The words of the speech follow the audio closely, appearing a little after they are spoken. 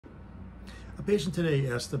A patient today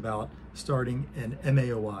asked about starting an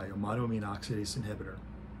MAOI, or monoamine oxidase inhibitor.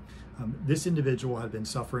 This individual had been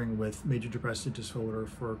suffering with major depressive disorder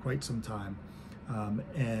for quite some time,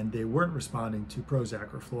 and they weren't responding to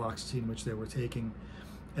Prozac or fluoxetine, which they were taking.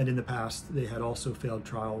 And in the past, they had also failed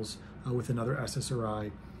trials with another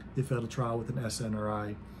SSRI. They failed a trial with an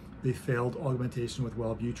SNRI. They failed augmentation with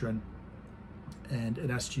Wellbutrin and an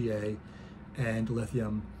SGA and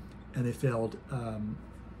lithium, and they failed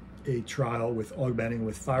a trial with augmenting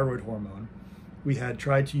with thyroid hormone. We had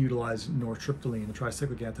tried to utilize nortriptyline, a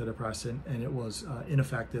tricyclic antidepressant, and it was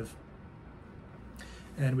ineffective.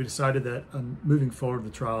 And we decided that moving forward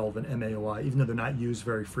the trial of an MAOI, even though they're not used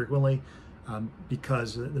very frequently,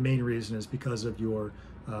 because the main reason is because of your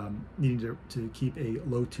needing to keep a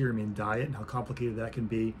low tyramine diet and how complicated that can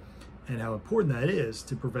be, and how important that is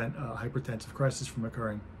to prevent hypertensive crisis from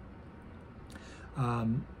occurring.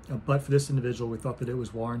 But for this individual, we thought that it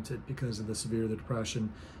was warranted because of the severe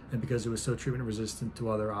depression and because it was so treatment resistant to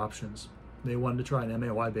other options. They wanted to try an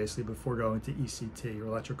MAOI basically before going to ECT, or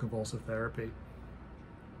electroconvulsive therapy.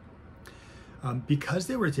 Because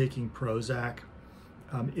they were taking Prozac,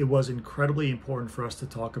 it was incredibly important for us to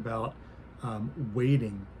talk about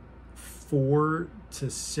waiting 4 to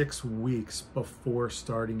 6 weeks before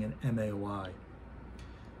starting an MAOI.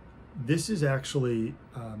 This is actually,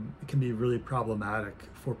 it can be really problematic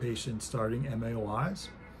for patients starting MAOIs.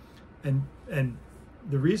 And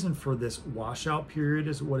the reason for this washout period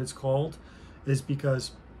is what it's called, is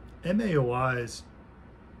because MAOIs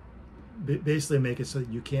basically make it so that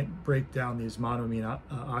you can't break down these monoamine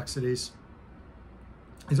oxidase,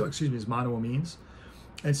 these monoamines.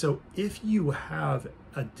 And so if you have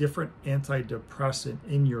a different antidepressant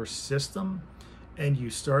in your system and you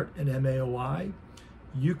start an MAOI,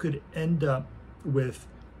 you could end up with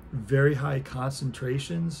very high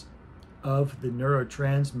concentrations of the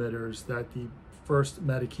neurotransmitters that the first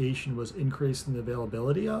medication was increasing the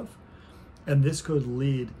availability of. And this could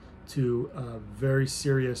lead to very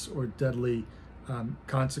serious or deadly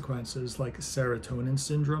consequences like serotonin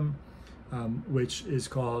syndrome, which is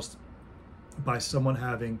caused by someone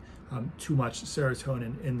having too much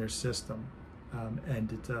serotonin in their system,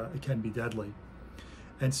 and it can be deadly.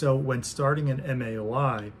 And so when starting an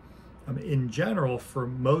MAOI, in general, for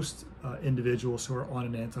most individuals who are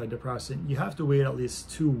on an antidepressant, you have to wait at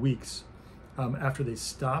least 2 weeks after they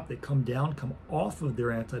stop. They come off of their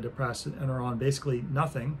antidepressant and are on basically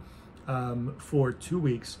nothing for 2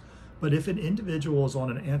 weeks. But if an individual is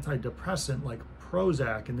on an antidepressant like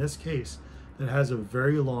Prozac, in this case, that has a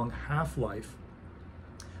very long half-life,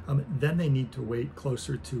 then they need to wait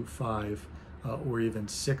closer to 5 or even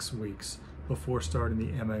 6 weeks before starting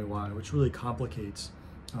the MAOI, which really complicates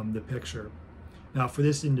the picture. Now, for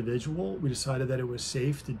this individual, we decided that it was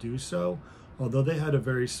safe to do so, although they had a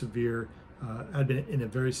very severe, had been in a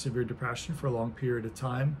very severe depression for a long period of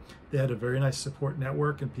time. They had a very nice support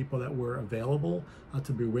network and people that were available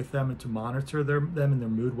to be with them and to monitor them and their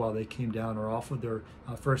mood while they came down or off of their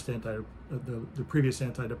the previous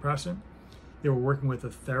antidepressant. They were working with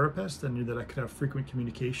a therapist and knew that I could have frequent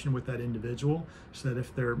communication with that individual, so that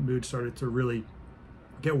if their mood started to really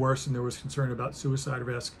get worse and there was concern about suicide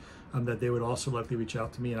risk, that they would also likely reach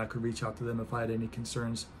out to me and I could reach out to them if I had any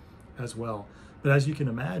concerns as well. But as you can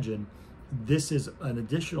imagine, this is an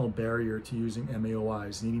additional barrier to using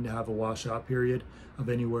MAOIs, needing to have a washout period of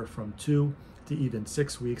anywhere from 2 to even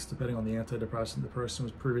 6 weeks, depending on the antidepressant the person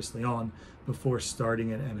was previously on, before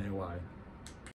starting an MAOI.